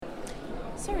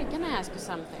Sorry, can I ask you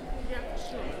something? Yeah,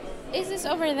 sure. Is this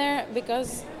over there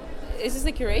because... Is this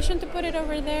the curation to put it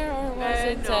over there, or was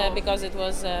it no. because it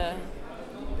was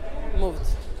moved?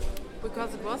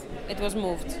 Because it was? It was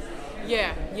moved.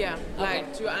 Yeah. Okay.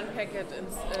 Like to unpack it and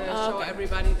show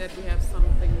everybody that we have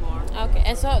something more. Okay,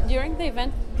 and so during the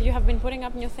event you have been putting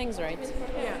up new things, right?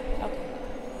 Yeah. Okay,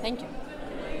 thank you.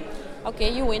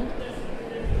 Okay, you win.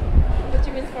 What do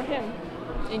you mean for him?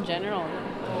 In general.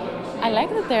 I like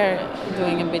that they're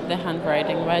doing a bit the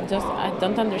handwriting, but I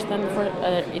don't understand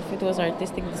if it was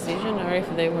artistic decision or if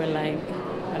they were like,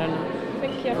 I don't know. I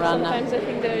think sometimes I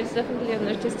think there is definitely an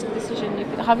artistic decision.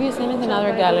 Have you seen it in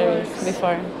other galleries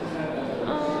before?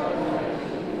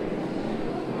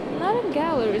 Not in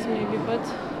galleries maybe, but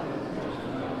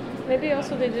maybe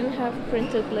also they didn't have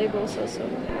printed labels also.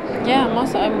 Yeah,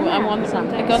 most I want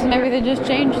some because maybe they just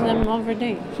change them every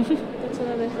day. That's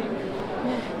another thing.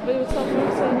 But with some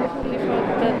works I definitely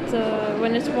thought that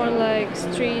when it's more like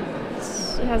street,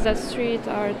 it has that street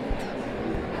art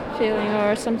feeling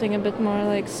or something a bit more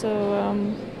like so.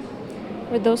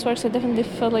 With those works I definitely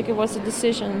felt like it was a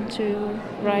decision to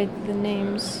write the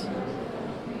names.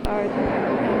 Art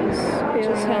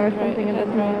feeling or something a bit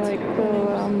more like so.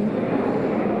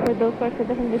 With those works I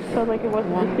definitely felt like it was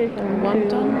a decision to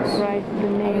write the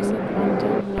names.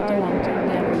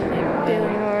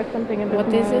 Feeling or something a bit more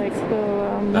like so.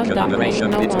 A collaboration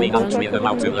between Antrianna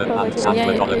Moutoula and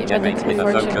Sandra Golubjevaite with a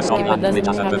focus on language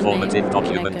as a performative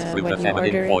document through the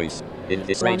feminine voice. In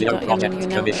this radio project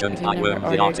commissioned by Worm,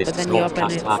 the artist's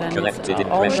broadcast art collected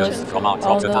impressions from Art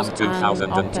Rotterdam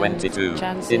 2022,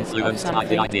 influenced by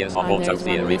the ideas of auto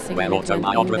theory, where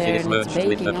autobiography is merged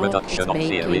with the production of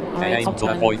theory. They aim to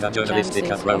avoid a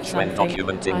journalistic approach when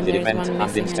documenting the event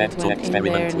and instead to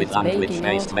experiment with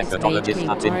language-based methodologies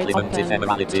that implement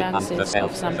ephemerality and the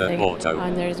self, the auto.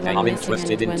 They are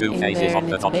interested in two phases of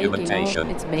the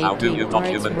documentation. How do you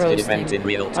document the event in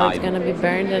real time? It's going to be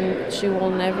burned and she will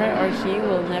never, or he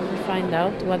will never find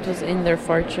out what was in their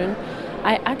fortune.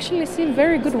 I actually see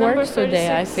very good works today,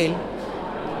 I feel.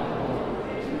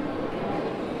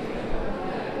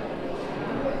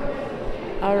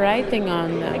 Are writing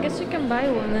on... I guess you can buy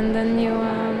one and then you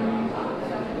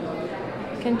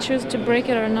can choose to break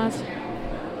it or not.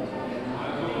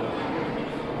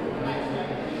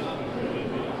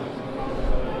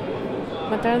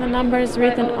 But are the numbers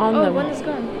written on them? Oh, one is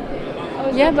gone.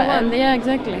 Oh, yeah, but yeah,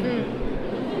 exactly.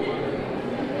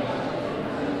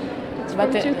 It's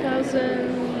from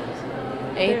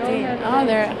 2018. Oh,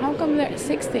 there. How come they're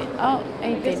 60? Oh,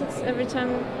 18. I guess it's every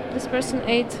time this person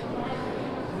ate.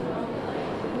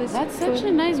 That's such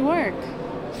a nice work.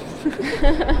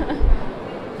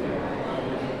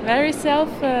 Very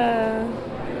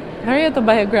very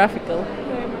autobiographical.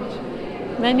 Very much.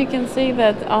 Then you can see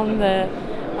that on the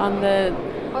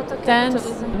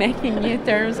tense making new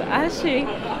terms as she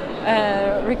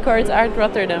records Art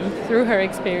Rotterdam through her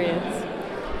experience.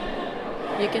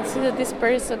 You can see that this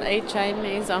person ate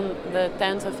Chinese on the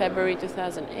 10th of February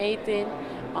 2018,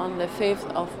 on the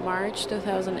 5th of March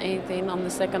 2018, on the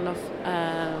 2nd of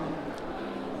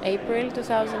April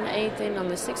 2018, on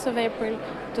the 6th of April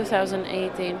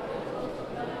 2018,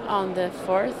 on the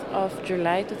 4th of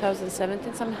July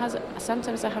 2017.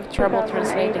 Sometimes I have trouble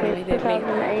translating immediately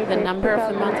the number of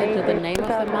the month into the name of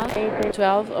the month.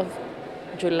 12th of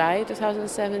July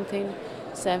 2017,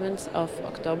 7th of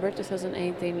October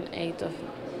 2018, 8th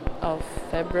of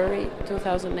February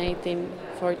 2018,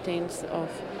 14th of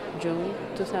June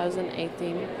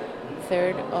 2018,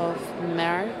 3rd of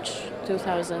March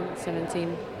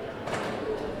 2017.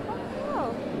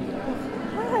 Oh,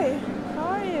 hi, how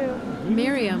are you?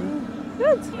 Miriam.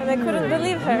 Good, and I couldn't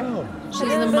believe her. She's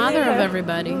the mother of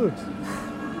everybody. Good.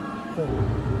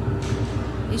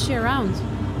 Is she around?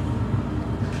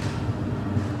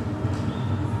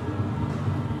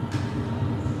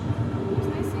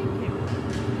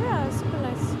 Yeah, super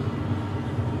nice.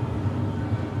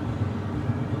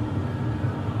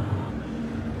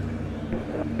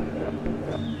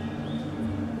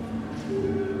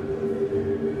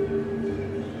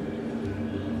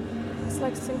 It's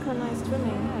like synchronized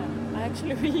swimming. Yeah, I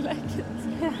actually really like it.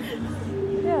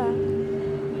 Yeah.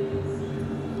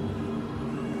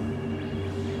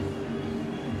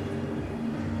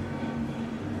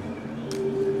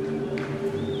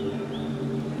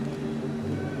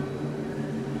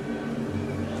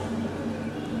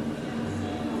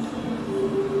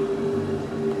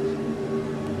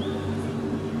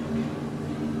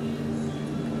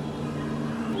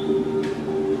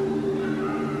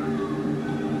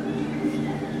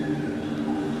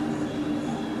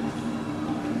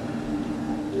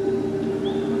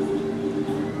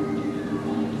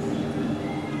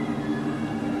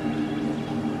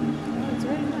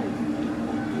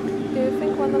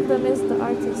 one of them is the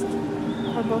artist,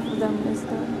 or both of them is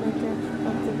the maker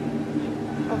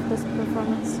of this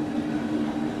performance.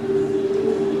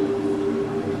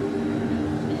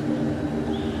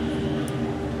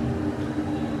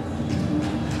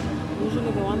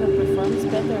 Usually the one that performs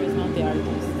better is not the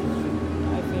artist,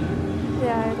 I feel.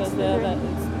 Yeah, because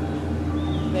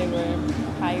they were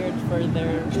hired for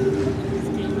their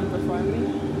skill in performing,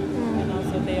 and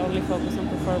also they only focus on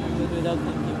performing without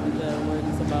thinking what the work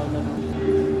is about at all.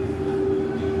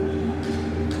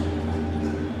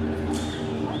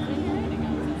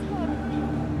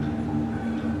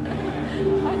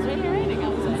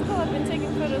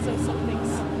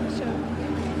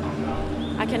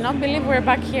 I cannot believe we're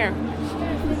back here.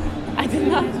 I did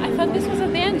not. I thought this was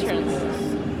at the entrance.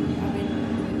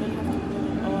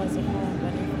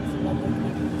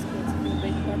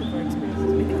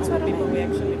 People we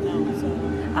actually know. So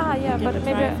yeah, but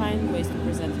maybe try find ways to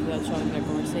present it without showing their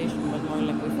conversation, but more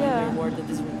like we find their word that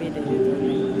is repeated.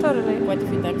 Totally. Quite a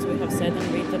few times we have said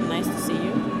and written, "Nice to see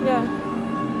you." Yeah.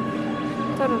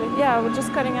 Totally. Yeah, we're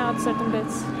just cutting out certain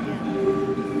bits.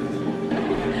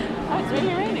 Oh, it's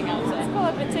really raining outside. Well,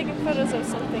 I've been taking photos of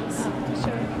some things.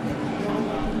 Sure.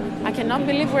 I cannot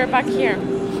believe we're back here.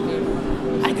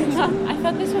 I did not. I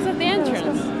thought this was at the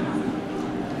entrance.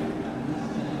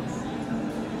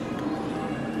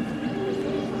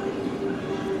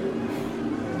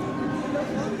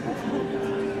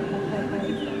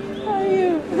 How are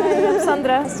you? Hi, I'm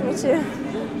Sandra. Nice to meet you.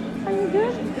 Are you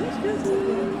good? Good.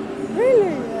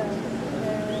 Really?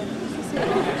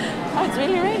 Oh, it's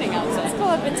really raining outside. Well,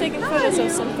 I've been taking photos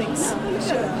of some things.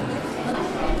 Sure.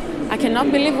 I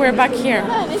cannot believe we're back here.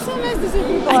 Man, it's so nice to see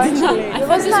people. I did not. Actually. I It thought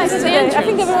was this nice was at the today. I entrance.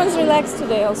 think everyone's relaxed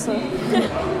today also.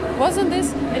 Wasn't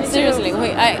this? Seriously,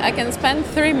 I can spend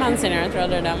 3 months in Art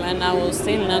Rotterdam and I will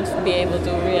still not be able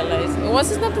to realize. Was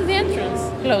this not at the entrance?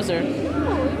 Closer.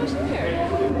 Oh, it was here.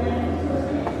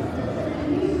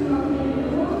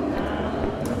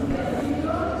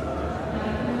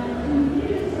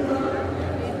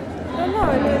 I don't know.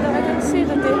 I don't see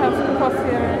that they have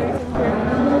coffee or anything here.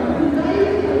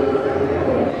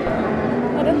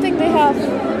 I don't think they have.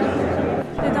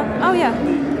 They don't. Oh yeah.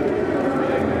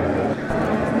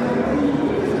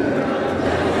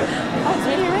 Oh, it's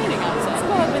really raining outside.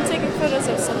 Well, I've been taking photos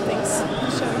of some things.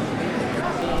 Sure.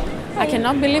 I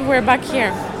cannot believe we're back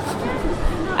here.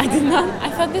 I did not. I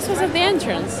thought this was at the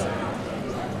entrance.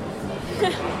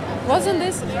 Wasn't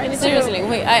this? Seriously,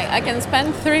 I can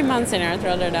spend 3 months in Art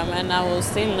Rotterdam and I will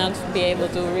still not be able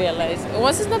to realize.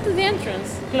 Was this not at the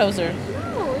entrance? Closer.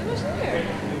 Oh, it was here.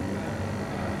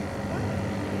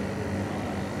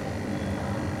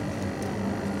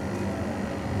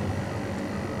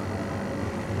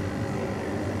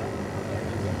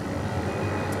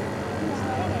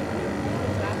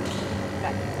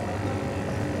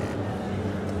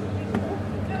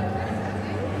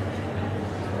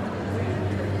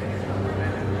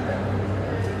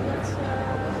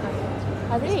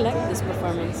 I really liked this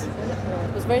performance.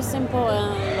 It was very simple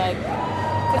and like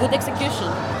good execution.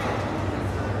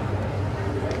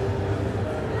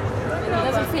 It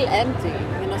doesn't feel empty,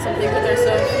 you know, something that are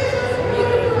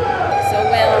so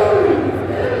well.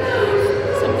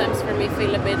 Sometimes for me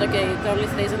feel a bit okay. It only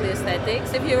stays on the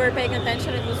aesthetics. If you were paying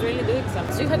attention, it was really doing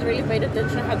something. So you had really paid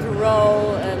attention, had to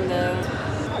roll, and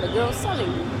the girl's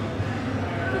selling.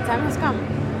 The time has come.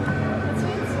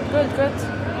 Good.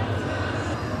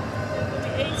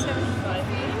 875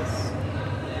 please.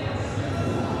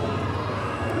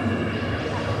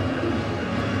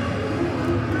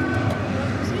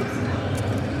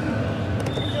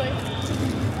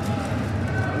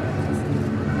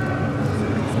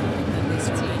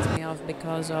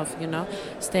 Because of, you know,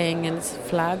 staying in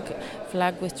flag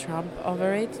with Trump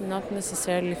over it, not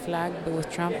necessarily flag but with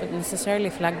Trump, but necessarily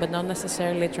flag but not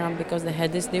necessarily Trump, because the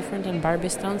head is different and Barbie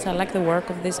stones. I like the work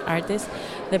of this artist,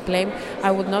 the play.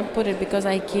 I would not put it because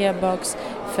IKEA box,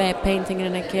 painting in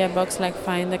an IKEA box, like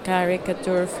find a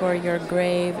caricature for your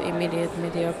grave, immediate,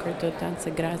 mediocre,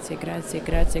 tutanze, grazie,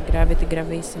 gravity,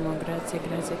 gravissimo, grazie,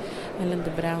 Ellen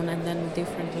de Bruijne, and then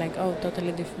different, like, oh,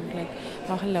 totally different, like,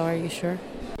 oh, hello, are you sure?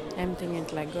 Emptying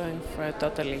it, like going for a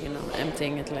totally, you know,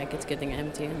 emptying it like it's getting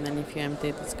empty, and then if you empty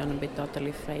it, it's gonna be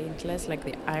totally faintless, like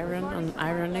the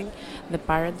ironing, the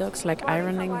paradox, like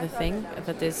ironing the thing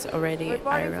that is already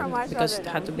ironed because it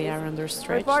had to be ironed or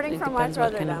stretched. It depends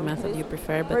what kind of method you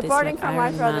prefer, but it's like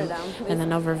Iron Man and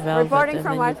then over velvet, and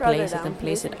then you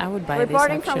place it. I would buy this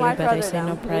actually, but I say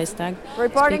no price tag.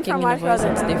 Speaking in a voice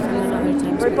that's different than other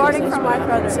times, because that's what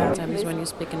happens sometimes when you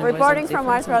speak in a voice that's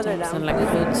different sometimes, and like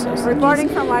food,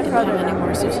 so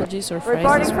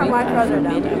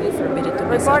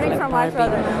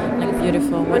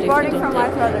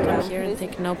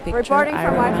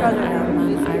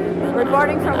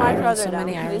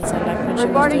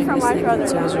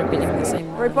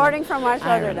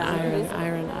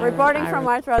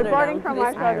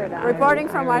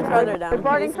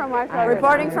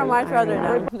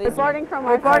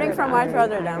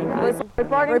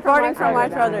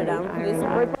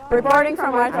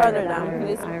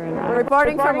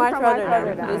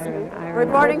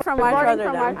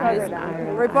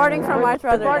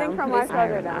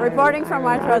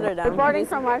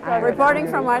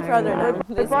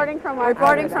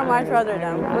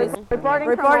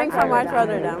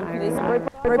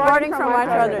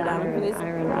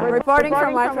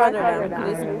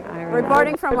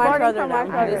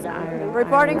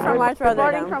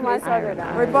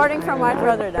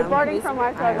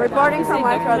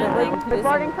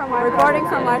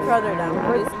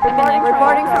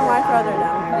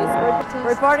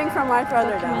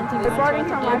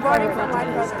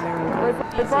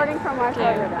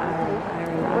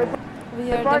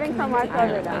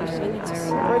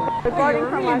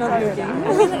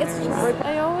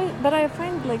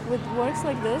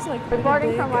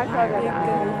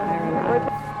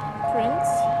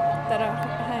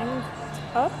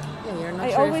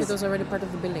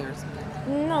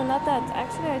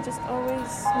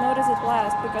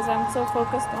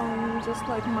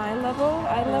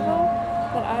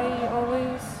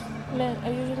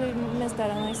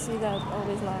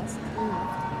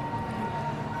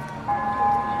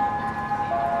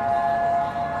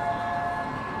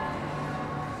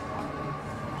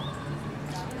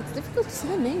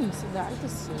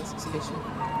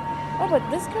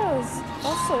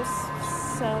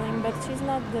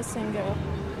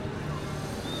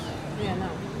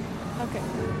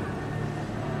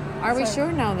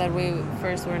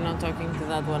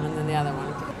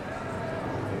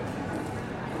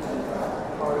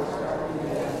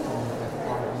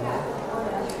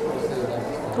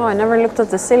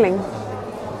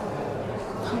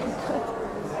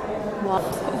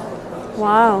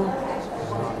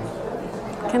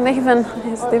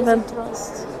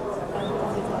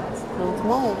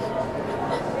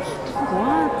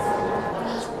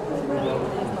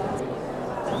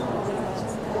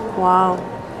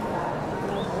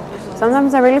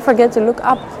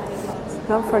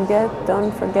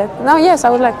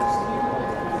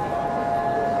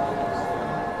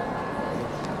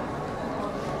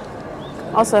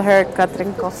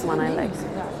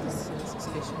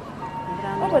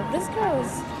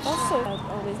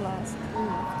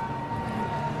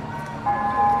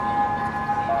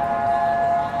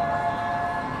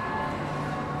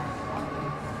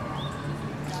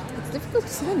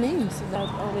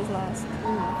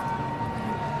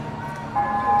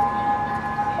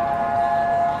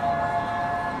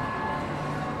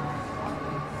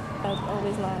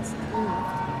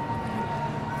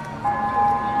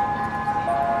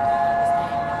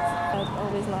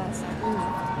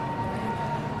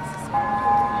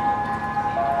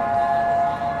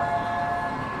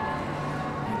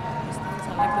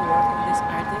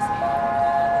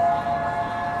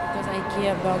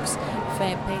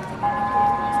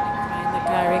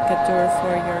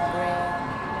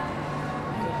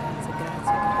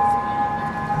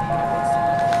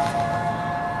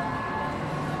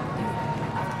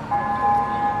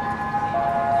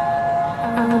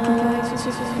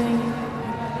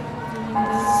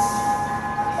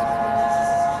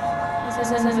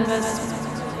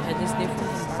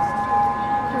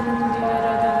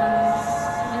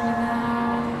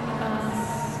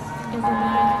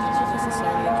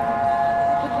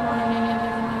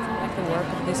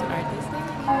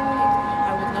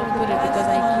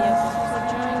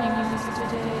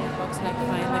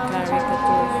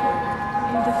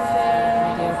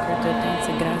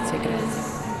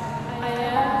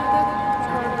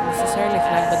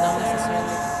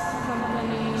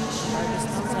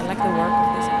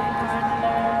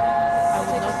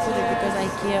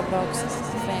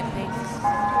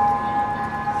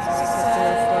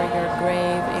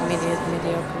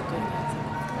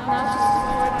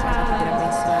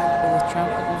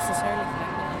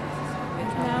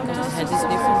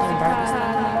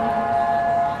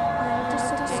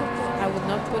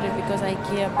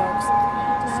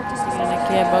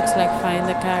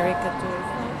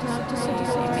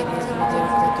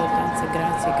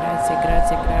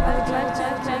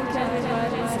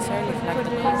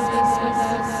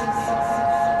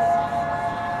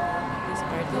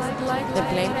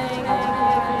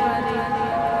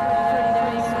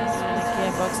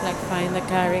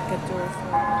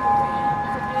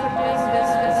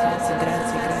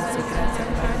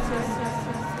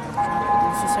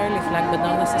but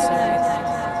not necessarily.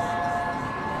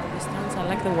 These stones, I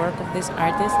like the work of this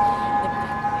artist.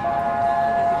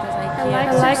 Because I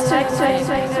like to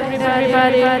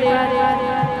everybody.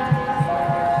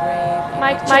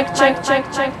 Mic check.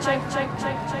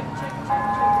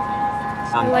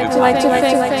 I like to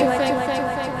think.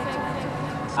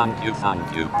 Thank you.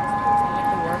 I like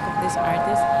the work of this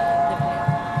artist.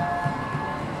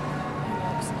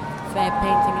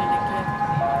 Painting and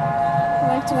I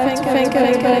like to think.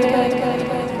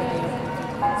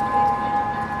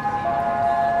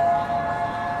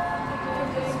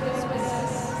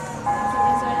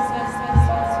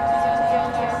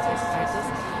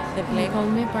 They call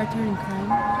me a partner in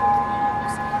crime.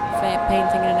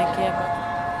 Painting and IKEA.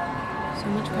 So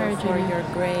much courage for your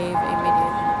grave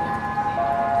immediately.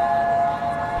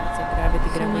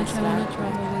 So much I want to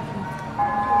travel with you.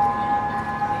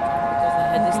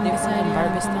 And this different and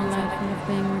Barbie stones life of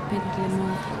being repeatedly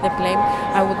moved. The blame,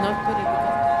 I would not put it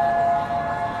because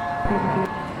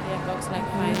IKEA box like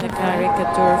find the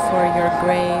caricature for your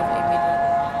grave immediately.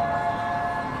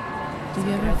 Do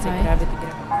you ever fight? Gravity.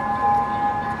 But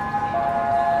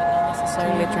not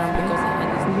necessarily Trump because the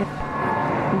head is this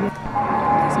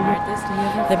artist.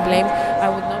 The blame,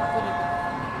 I would not put it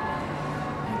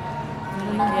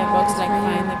because IKEA box like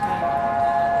find the caricature.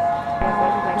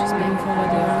 Just being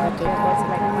followed around. I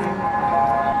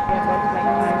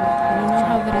don't know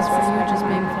how that is for you, just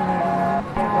being followed around.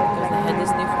 Because the head is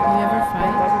different. You ever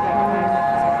fight?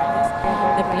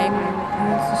 The blame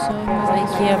also so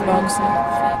IKEA box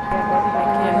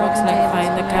like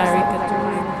find the caricature.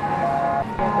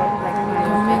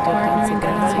 Don't make partner in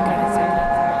crime.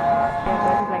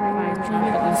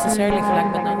 Not necessarily flag,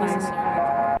 but not necessarily.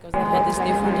 Because the head is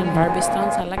different and Barbie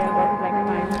stones, I like the work.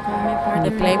 The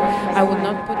blame, I would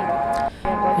not put it.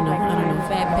 I don't know.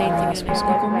 Painting is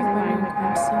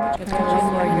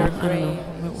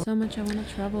so much I want to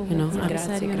travel with.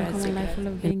 Deciding on a common life full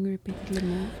of being repeatedly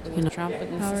moved.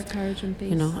 Power, courage, and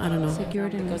peace. I don't know.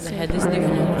 Secured and because the head is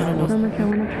different. I don't know. So much I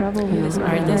want to travel with. This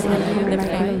artist, the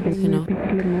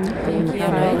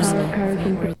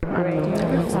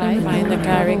flame, find the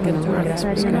caricature.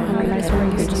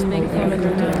 Just make the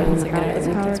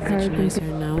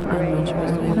now.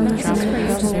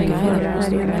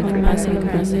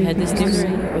 Head is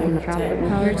different.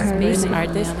 This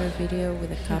artist video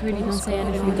with a couple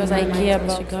because IKEA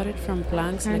box. She got it from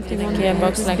planks like in IKEA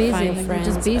box like find friends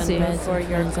just busy for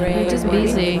your grave. Just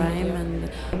busy.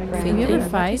 Have you ever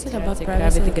fight about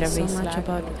gravity so much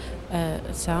about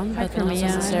sound, but not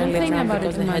necessarily think about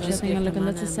it too much. I think I look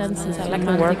at the senses. I like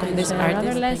the work of this artist.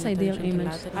 Rather less ideal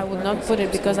image. I would not put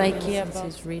it because IKEA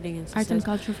box is reading and art and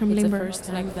culture from Limburg. It's the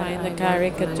first like find the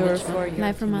caricature for your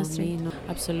life from Maastricht.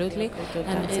 Absolutely.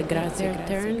 And it's their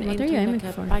turn. What are you aiming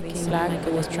for? Like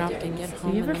with Trump and get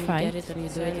home. You ever fight? Get it and you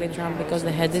do it with Trump because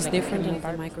the head is different and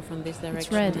the microphone this direction.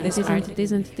 It's red. It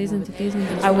isn't.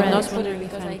 I would not put it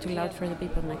because I'm too loud for the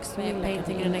people next to me.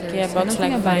 Painting in an IKEA box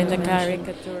like find the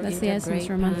caricature. That's the essence,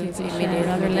 romantic vision.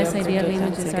 Rather less ideal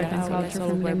images, art and culture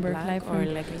from Limburg, life from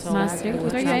Maastricht.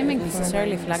 What are you aiming for?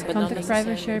 Contact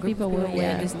private share people will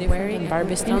wear. Wearing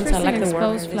Barbie stones. I like the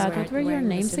exposed flat. What were your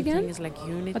names again?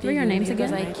 What were your names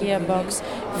again? IKEA box.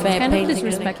 Kind of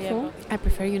disrespectful. I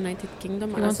prefer United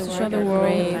Kingdom. He wants to show the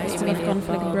world instead of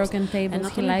conflict, broken tables.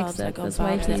 He likes it. That's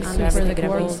why he's super the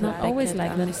world's not always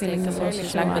like that. Feeling the world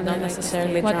is like, but not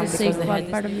necessarily what is safe, what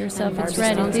part of yourself it's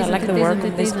ready.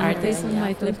 It isn't.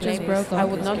 My tooth just broke off. I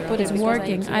would not put it. It's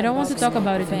working. I don't want to talk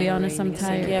about it, to be honest. I'm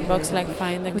tired. IKEA box like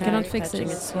find the. We cannot fix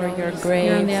this. For your grave.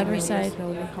 You're on the other side.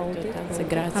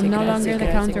 I'm no longer the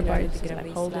counterpart.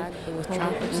 Hold it.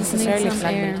 Just need some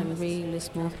air. Really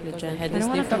smoothly. I don't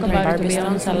want to talk about it, to be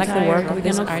honest. I like the work of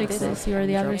this artist. You're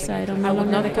the other side. I would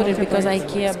not put it because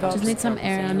IKEA box. Just need some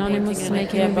air. Anonymous is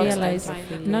making me realize.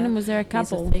 Anonymous, they're a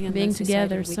couple. Being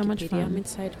together, so much fun.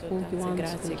 Inside who you want.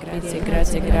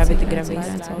 Gravity.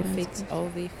 All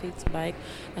fits bike.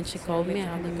 And she called me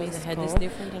because the head is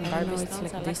different and Barbie's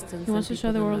like distance. He wants to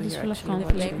show the world is full of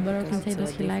conflict, but I can say that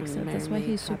he likes it. That's why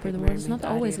he's super. The world is not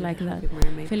always like that.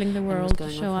 Filling the world to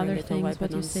show other things,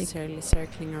 but you seek.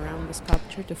 Circling around the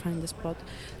sculpture to find the spot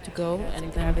to go,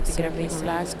 and then gravity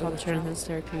flag sculpture and then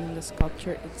circling the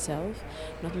sculpture itself.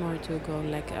 Not more to go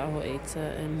like it's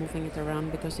moving it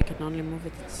around because you can only move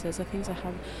it. It says the things I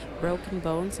have broken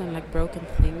bones and like broken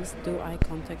things. Do eye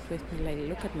contact with me, like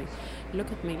look at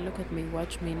me,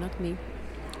 watch me, not me.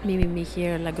 Me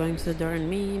here, like going to the door, and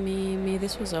me.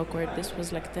 This was awkward. This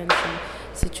was like tension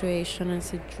situation, and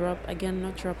she drop again,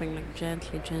 not dropping, like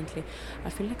gently. I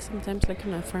feel like sometimes like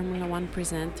a Formula 1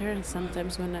 presenter, and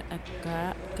sometimes when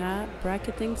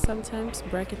bracketing, sometimes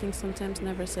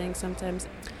never saying, sometimes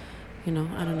I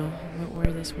don't know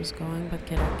where this was going, but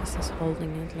Kerakis is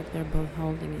holding it, like they're both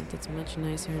holding it. It's much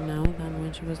nicer now than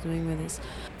when she was doing with this.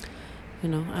 I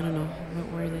don't know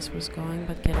where this was going,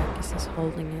 but Kerakis is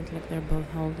holding it, like they're both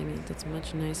holding it. It's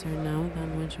much nicer now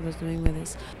than when she was doing with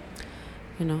this.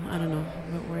 I don't know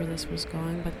where this was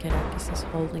going, but Kerakis is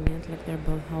holding it, like they're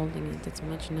both holding it. It's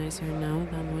much nicer now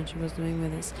than when she was doing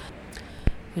with this.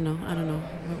 I don't know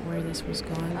where this was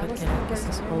going, but Kerakis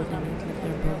is holding it, like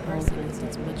they're both holding it.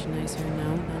 It's much nicer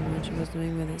now than when she was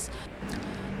doing with this.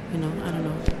 I don't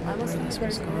know where this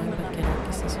was going, but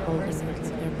Kerakis is holding it, like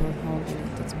they're both holding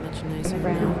it. It's much nicer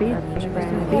now than when she was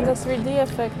doing with this. The 3D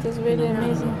effect is really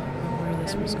amazing. Where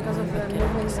this was going, but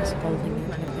Kerakis is holding it,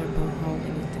 like they're both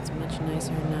holding it. It's much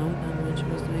nicer now than when she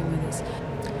was doing with this.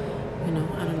 I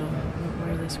don't know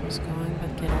where this was going,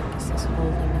 but Kerakis is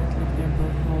holding it, like they're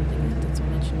both holding it. It's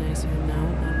much nicer now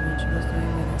than when she was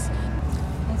doing with this.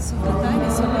 Also, the time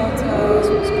is about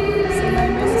my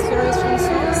main inspiration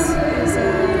source is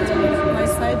my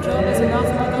side job as an art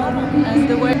model, and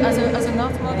the way as an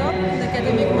art model, an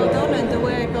academic model, and the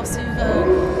way I perceive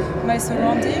my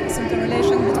surroundings and the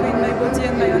relation between my body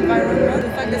and my environment. The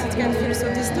fact that it can feel so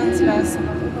distanceless,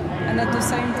 and at the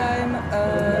same time,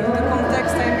 the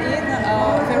context I'm in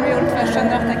are very old-fashioned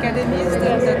art academies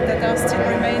that are still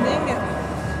remaining,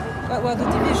 where the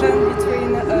division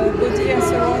between body and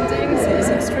surroundings is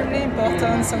extremely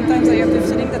important. Sometimes I have the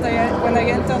feeling that when I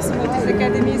enter some of these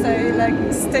academies,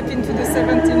 I step into the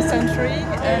 17th century,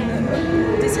 and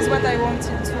this is what I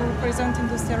wanted to present in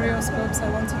the stereoscopes. I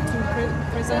wanted to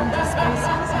present these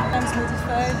spaces, sometimes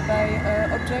modified by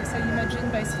objects I imagine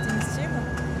by sitting still.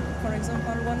 For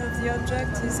example, one of the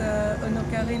objects is an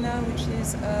ocarina, which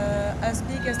is as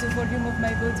big as the volume of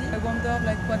my body. I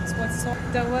wondered what sort.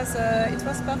 It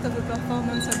was part of a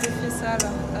performance at the Fissal.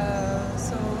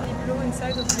 So he blew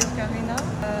inside of the ocarina.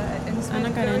 An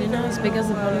ocarina is big as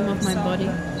the volume of my body.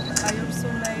 I also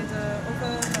made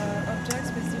other objects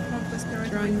with different respiratory.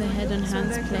 Drawing the head and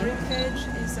hands so play.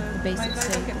 The basic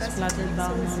shape is flatted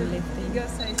bow, non-lifting.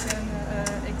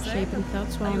 Shaping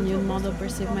thoughts while new model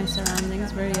perceive my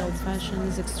surroundings, very old-fashioned,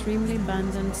 is extremely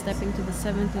abandoned, stepping to the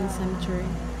 17th century,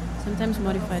 sometimes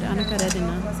modified. Anna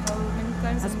Karenina,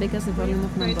 as big as the volume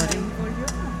of my body.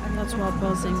 Thoughts while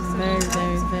pausing, very,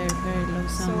 very, very, very low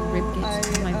sound,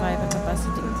 ribcage, my vibe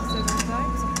capacity.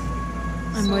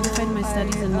 I modified my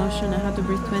studies in motion. I had to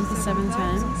breathe 27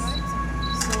 times.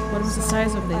 What was the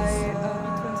size of this?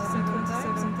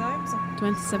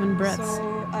 27 breaths.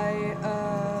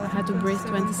 I had to breathe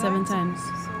 27 times.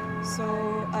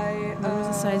 What was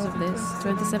the size of this?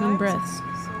 27 breaths.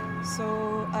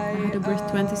 I had to breathe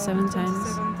 27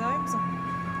 times.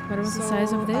 What was the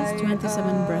size of this?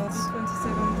 27 breaths. You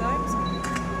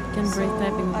can breathe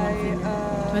typing with one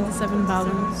finger. 27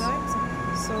 balloons.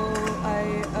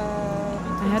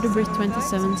 I had to breathe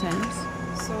 27 times.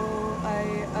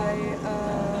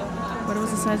 What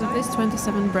was the size of this?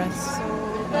 27 breaths.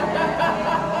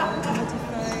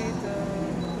 Modified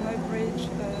my bridge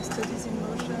studies in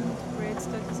motion to create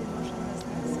studies in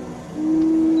motionlessness.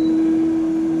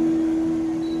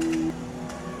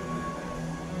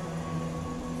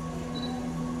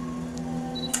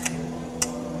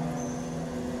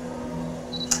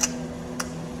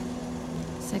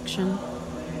 Section.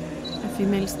 A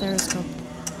female stereoscope.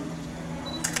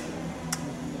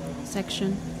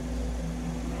 Section.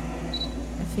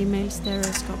 A female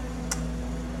stereoscope.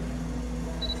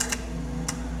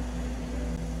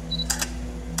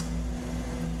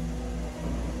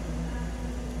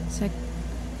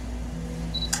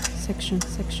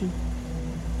 Section.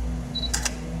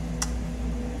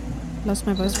 Lost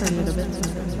my voice for a little bit.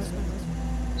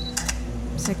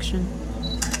 Section.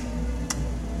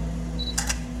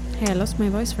 Hey, I lost my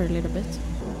voice for a little bit.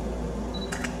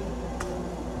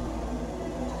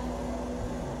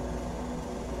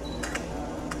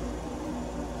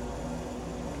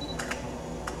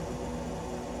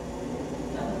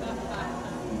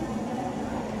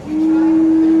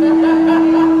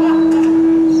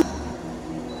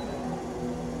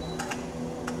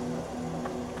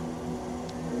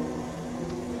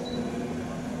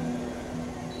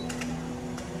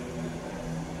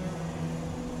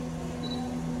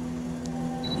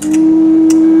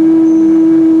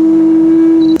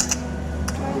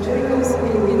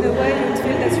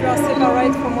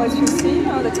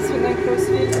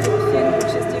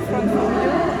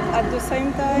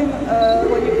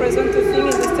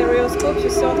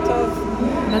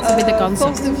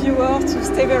 Force the viewer to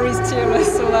stay very still.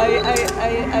 So I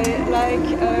like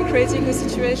creating a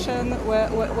situation where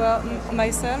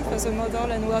myself as a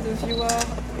model and where the viewer,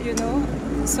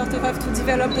 sort of have to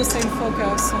develop the same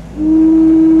focus.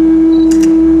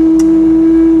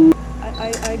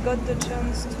 got the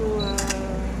chance to.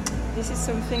 This is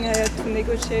something I had to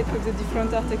negotiate with the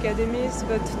different art academies,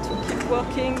 but to keep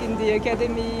working in the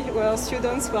academy where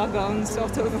students were gone,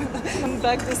 sort of, and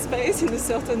back the space in a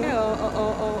certain way,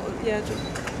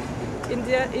 In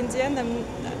the end,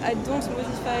 I don't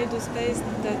modify the space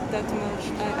that much.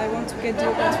 I want to get the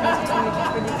opportunity to make it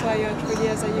really quiet, really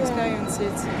as I experience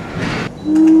it.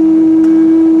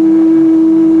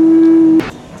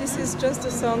 This is just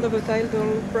the sound of a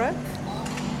tidal breath.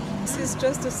 This is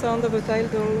just the sound of a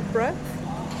tidal breath.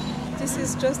 This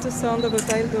is just the sound of a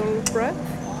tidal breath.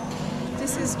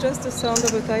 This is just the sound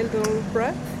of a tidal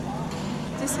breath.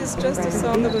 This is just the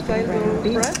sound of a tidal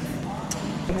breath.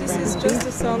 This is just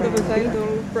the sound of a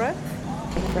tidal breath.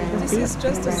 This is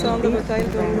just the sound of a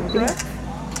tidal breath.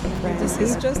 This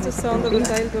is just the sound of a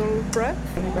tidal breath.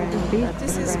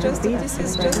 This is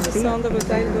just the sound of a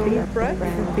tidal breath.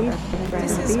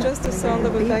 This is just the sound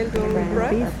of a tidal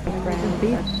breath.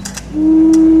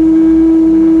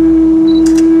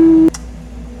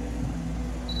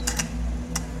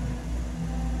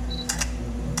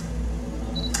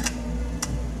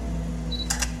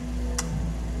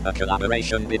 A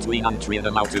collaboration between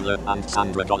Antrianna Moutoula and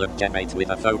Golubjevaite with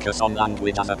a focus on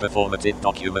language as a performative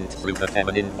document through the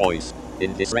feminine voice.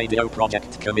 In this radio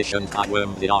project commissioned by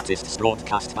Worm, the artists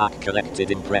broadcast back collected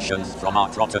impressions from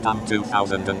Art Rotterdam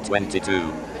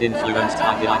 2022, influenced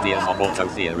by the ideas of auto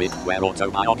theory, where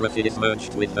autobiography is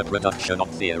merged with the production of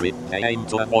theory. They aim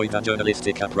to avoid a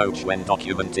journalistic approach when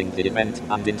documenting the event,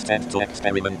 and instead to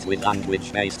experiment with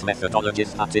language-based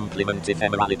methodologies that implement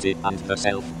ephemerality and the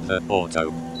self, the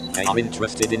auto. They are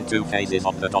interested in two phases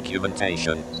of the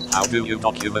documentation. How do you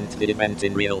document the event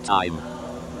in real time?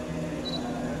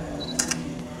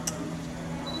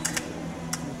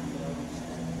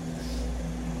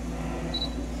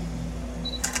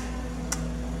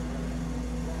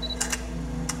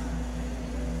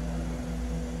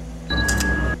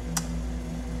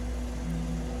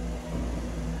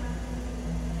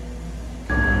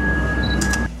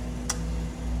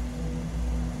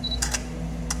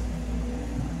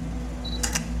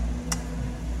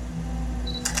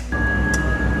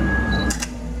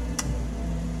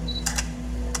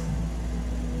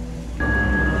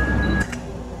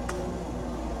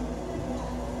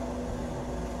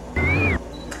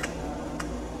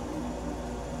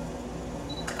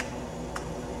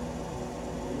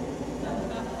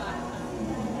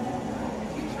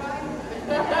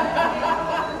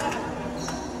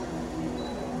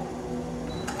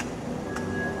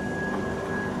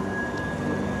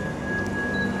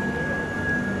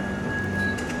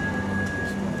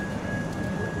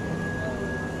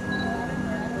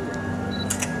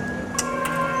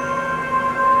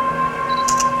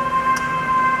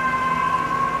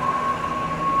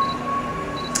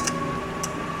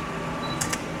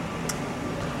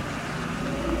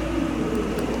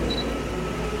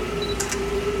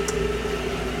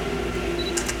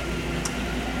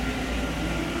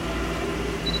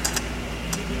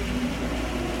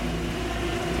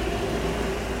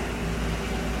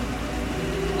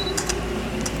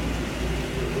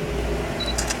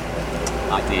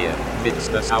 Idea. Mix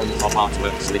the sounds of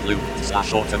artworks with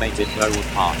looped/automated rolled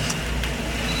parts.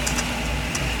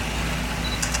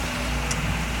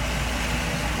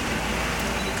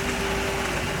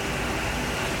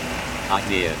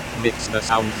 Idea. Mix the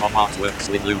sounds of artworks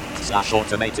with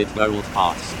looped/automated rolled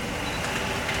parts.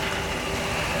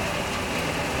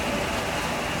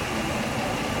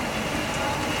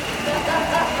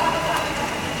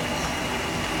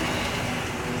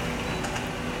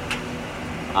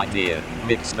 Idea.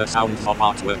 Mix the sounds of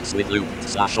artworks with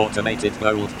looped/automated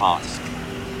rolled parts.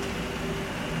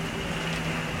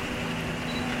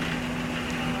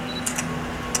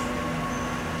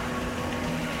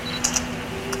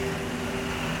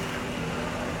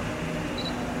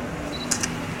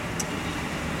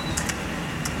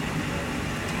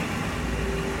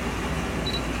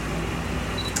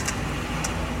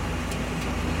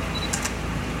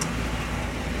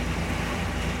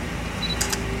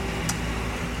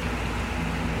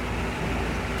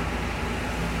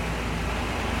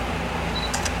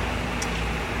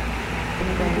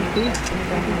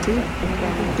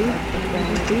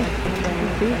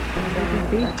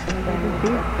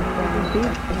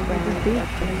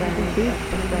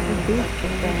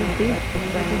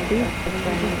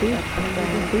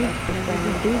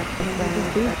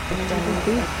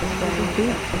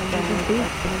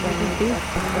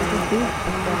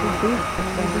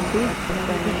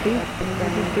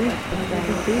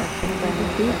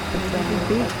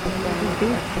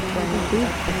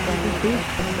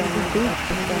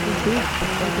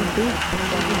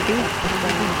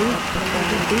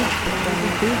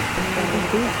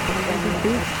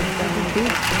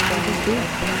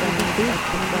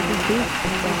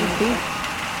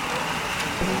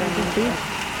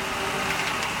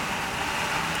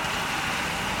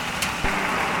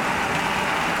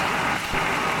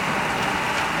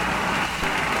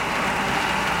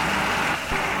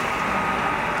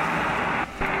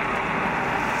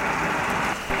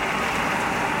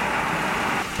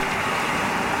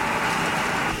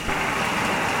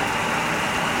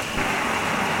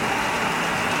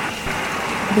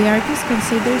 The artist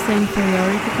considers the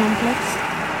inferiority complex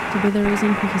to be the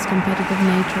reason for his competitive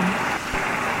nature.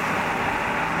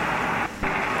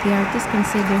 The artist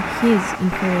considers his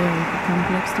inferiority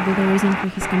complex to be the reason for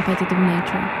his competitive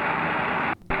nature.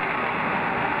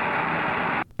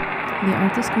 The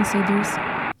artist considers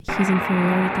his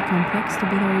inferiority complex to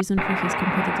be the reason for his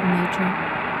competitive nature.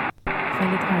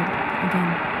 Feel it hard.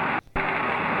 Again.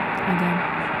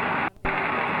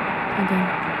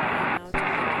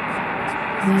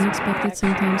 The unexpected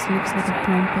sometimes looks like a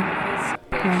plumping.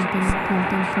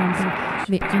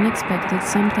 The unexpected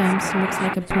sometimes looks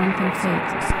like a prompting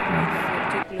fate.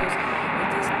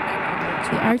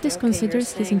 The artist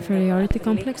considers his inferiority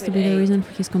complex to be the reason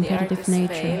for his competitive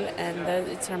nature. And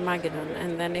it's Armageddon.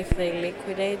 And then if they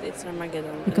liquidate, it's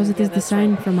Armageddon. Because it is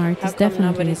designed from artists,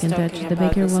 definitely you can touch. The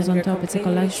baker was on top, it's a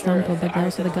collage sample, but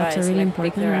also the gaps are really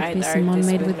important. Art piece Simone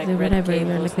made with the whatever,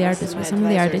 we're like the artist, with some of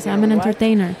the artists. I'm an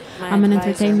entertainer.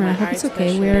 I hope it's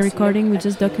okay. We are recording, we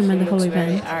just document the whole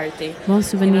event. Bon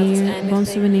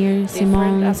souvenir,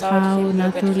 Simone's how,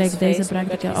 Natur, like days of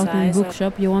practical open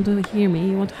bookshop. You want to hear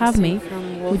me, you want to have me.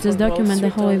 We just document the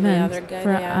whole event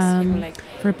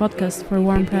for a podcast, for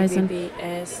Warm Prize. And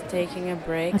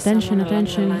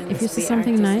attention, if you see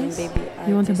something nice,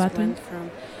 you want a button?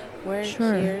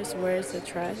 Sure. Where's the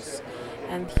trash?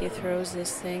 And he throws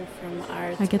this thing from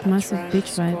art. I get massive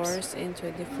beach vibes. Into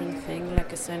a different thing,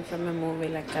 like a scene from a movie,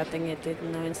 like cutting it,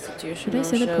 no institutional should I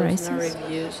say the shows, prices? No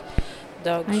reviews.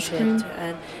 Dog ice shit cream.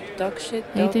 And dog shit.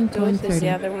 18.30. Is the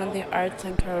other one. The art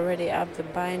tank already up the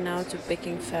buy now to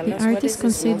picking fellas. The artist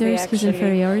considers his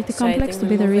inferiority complex to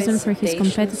be the reason for his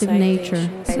competitive nature.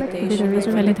 Feel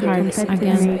it hard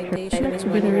again.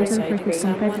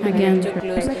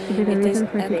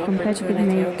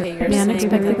 The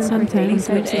unexpected sometimes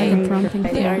looks like a prompting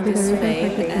the artist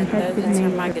fail, and it's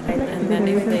Armageddon. And then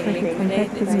if they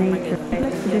liquidate, it's Armageddon.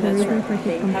 Yeah, that's right.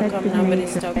 How come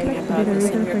nobody's talking about this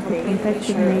and you're completely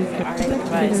sure of the art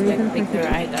advice? Like pick the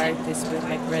right artist with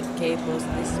like red cables.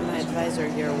 This is my advisor.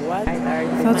 You're what?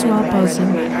 Thoughts while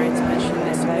pausing. My art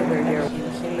specialist.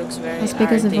 He looks very as big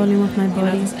as the volume of my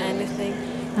body.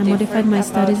 I modified my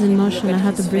studies in motion. I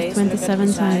had to breathe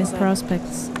 27 times.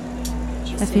 Prospects.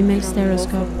 A female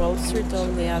stereoscope.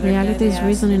 Reality is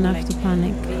reason enough to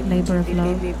panic. Labor of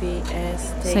love.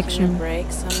 Section.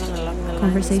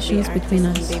 Conversations between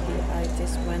us.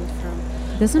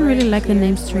 Doesn't really like the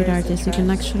name street artist. You can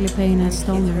actually pay in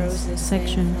installments.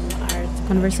 Section.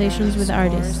 Conversations with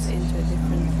artists.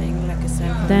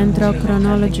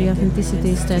 Dendrochronology,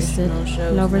 authenticity is tested.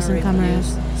 Lovers and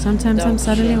cameras. Sometimes I'm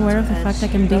suddenly aware of the fact I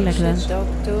can be like that.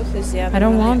 I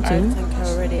don't want to.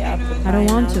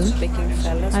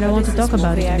 I don't want to talk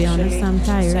about it, to be honest. I'm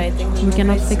tired. We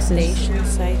cannot fix this.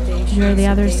 You're the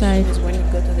other side.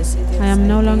 I am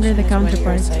no longer the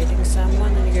counterpart.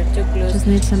 Just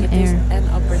need some air.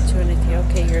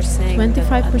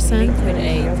 25%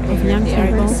 of young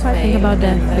people think about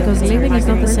death because living is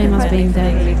not the same as being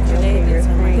dead.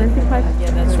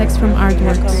 Text from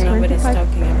artworks.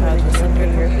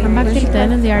 Come back till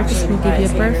 10 and the artist will give you a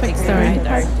perfect story.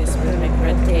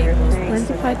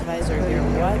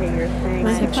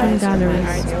 Section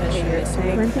galleries.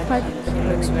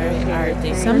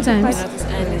 Sometimes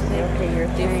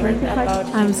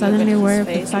I'm suddenly aware of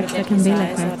the fact I can be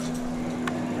like that.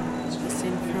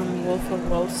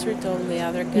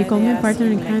 You call me partner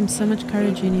in crime, so much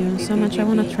courage in you, so much I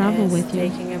want to travel with you.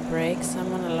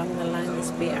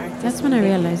 That's when I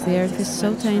realized the earth is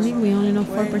so tiny, we only know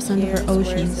 4% of our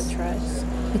oceans.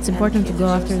 It's important to go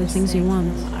after the things you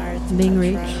want. Being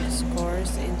rich,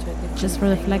 just for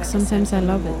the flex, sometimes I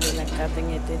love it.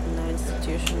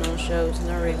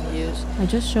 I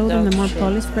just showed them the more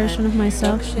polished version of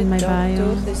myself in my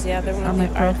bio or my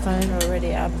profile.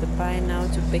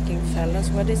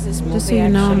 Just so you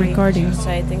know, I'm recording.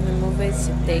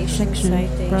 Section,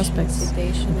 prospects.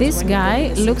 This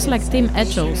guy looks like Tim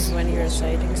Etchells.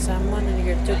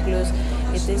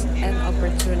 It is an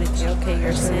opportunity. Okay,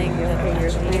 you're saying that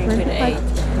liquidate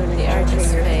the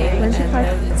artist's fame and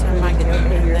that it's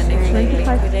Armageddon. And then if they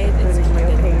liquidate, it's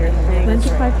Armageddon.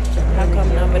 How come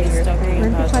nobody's talking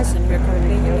about this and we're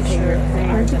completely sure of the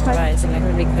art advice, like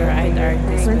pick the right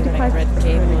artist with like red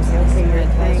cables, my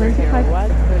advisor here, what?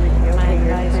 My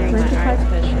advisor, my art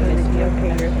specialist, he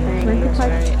looks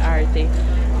very arty.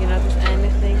 You notice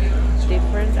anything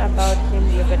different about him?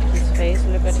 Look at his face,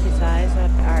 look at his eyes,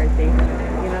 what arty.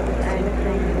 You notice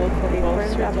anything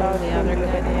different about the other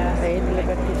guy? Face, look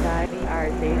at his eyes,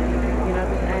 arty. You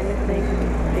notice anything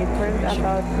different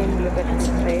about him? Look at his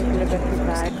face, look at his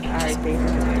eyes, arty.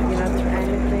 You notice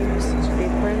anything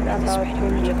different about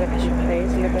him? Look at his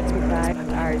face, look at his eyes,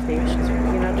 arty.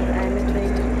 You notice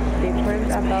anything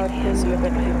different about him? Look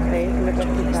at his face, look at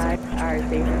his eyes,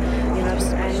 arty. You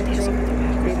notice anything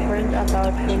different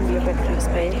about him? Look at his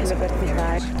face, look at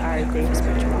his eyes, arty. You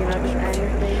notice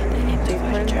anything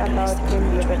different about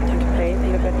him? Look at his face,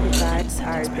 look at his eyes,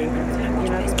 arty. You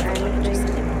notice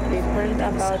anything different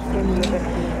about him? Look at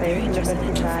his face, look at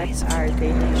his eyes, arty.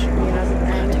 You notice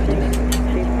anything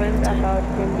different about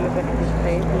him? Look at his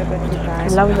face, look at his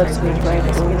eyes. I love that sweet right. You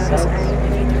notice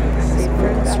anything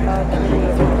different about him?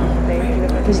 Look at his face,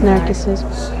 look at his narcissism.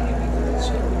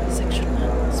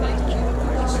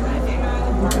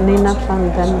 Nina van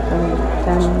den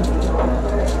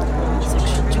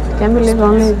Can believe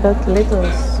only that little.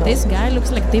 So. This guy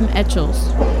looks like Tim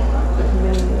Etchells.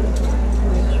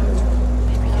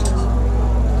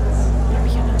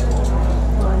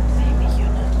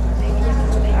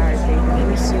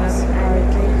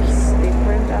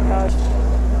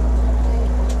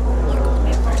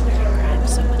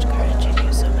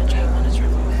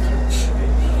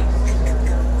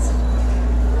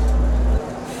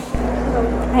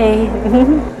 Hey.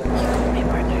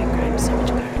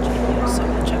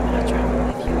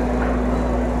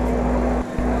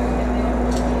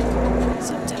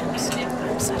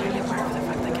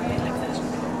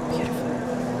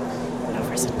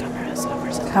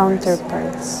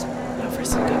 Counterparts.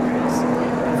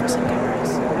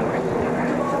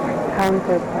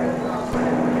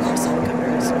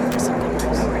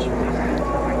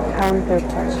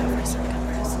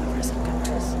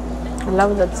 I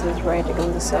love that it's writing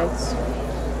on the sides.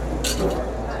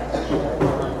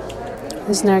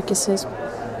 This narcissism.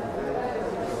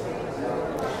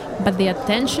 But the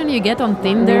attention you get on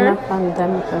Tinder.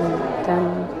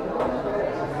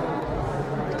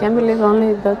 Can't believe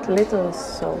only that little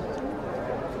salt.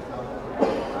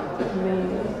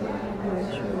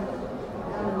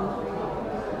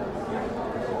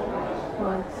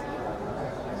 What?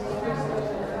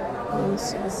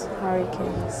 This is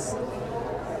hurricanes.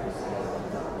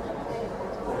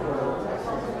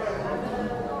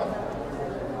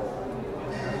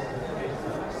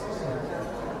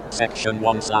 Section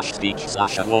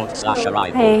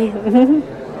 1/speech/award/arrival. Hey.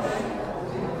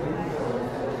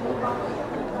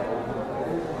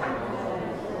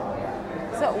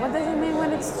 So what does it mean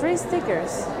when it's 3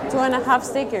 stickers? 2.5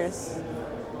 stickers?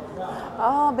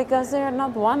 Oh, because they're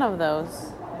not one of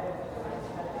those.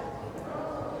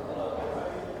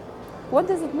 What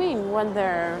does it mean when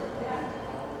they're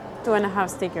 2.5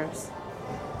 stickers?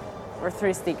 Or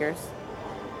 3 stickers?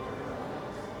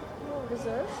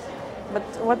 Reserved. But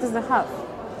what is the half?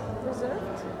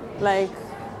 Reserved. Like,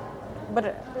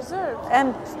 but Reserved.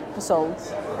 and sold.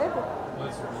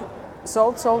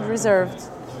 Sold, reserved.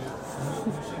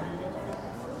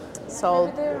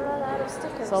 Sold. Maybe they run out of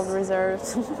stickers. Sold,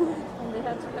 reserved. And they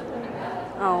have to cut them.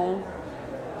 Oh.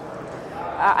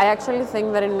 I actually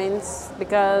think that it means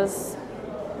because.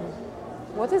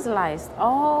 What is laced?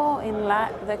 Oh, in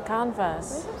the canvas.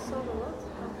 They have sold a lot.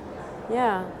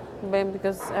 Yeah.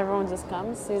 Because everyone just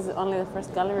comes, sees only the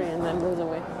first gallery and then goes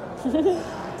away.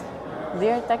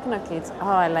 Dear Techno Kids.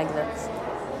 Oh, I like that.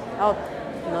 Oh,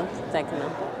 not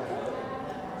Techno.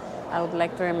 I would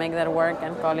like to remake that work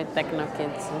and call it Techno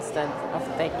Kids instead of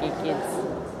Techie Kids.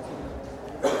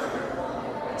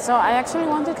 So I actually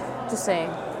wanted to say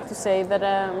that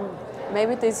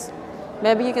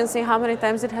maybe you can see how many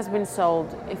times it has been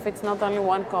sold if it's not only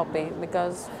one copy,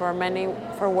 because for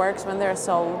works when they're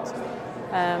sold,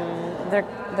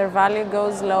 their value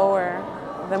goes lower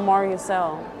the more you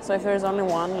sell. So if there's only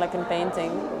one, like in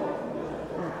painting,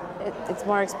 it's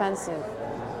more expensive.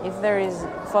 If there is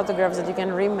photographs that you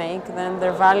can remake, then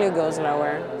their value goes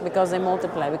lower because they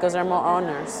multiply, because there are more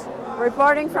owners.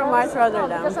 Reporting from Art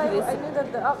Rotterdam. Because I knew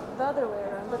that the other way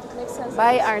around, but it makes sense.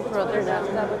 By Art Rotterdam.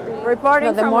 That would be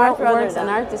Reporting from Art Rotterdam. The more works an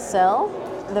artist sell,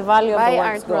 the value of the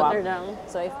works go up.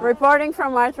 So reporting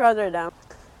from Art Rotterdam.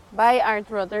 By Art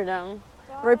Rotterdam.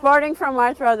 Reporting from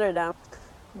Art Rotterdam.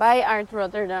 By Art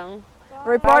Rotterdam.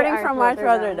 Reporting from Art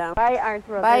Rotterdam. By Art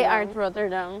Rotterdam. By Art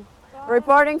Rotterdam.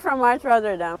 Reporting from Art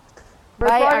Rotterdam.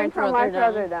 By Art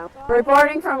Rotterdam.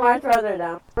 Reporting from Art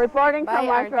Rotterdam. Reporting from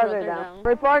Art Rotterdam.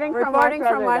 Reporting from Art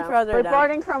Rotterdam.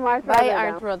 Reporting from Art Rotterdam. By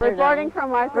Art Rotterdam. Reporting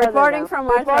from Art Rotterdam. Reporting from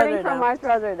Art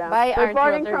Rotterdam. By Art Rotterdam.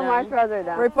 Reporting from Art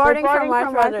Rotterdam. Reporting from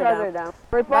Art Rotterdam.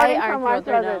 Reporting from Art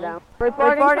Rotterdam.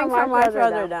 Reporting from Art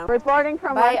Rotterdam. Reporting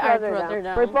from Art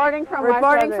Rotterdam. Reporting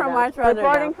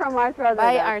from Art Rotterdam.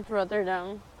 By Art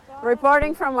Rotterdam.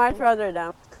 Reporting from Art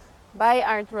Rotterdam. By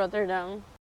Art Rotterdam.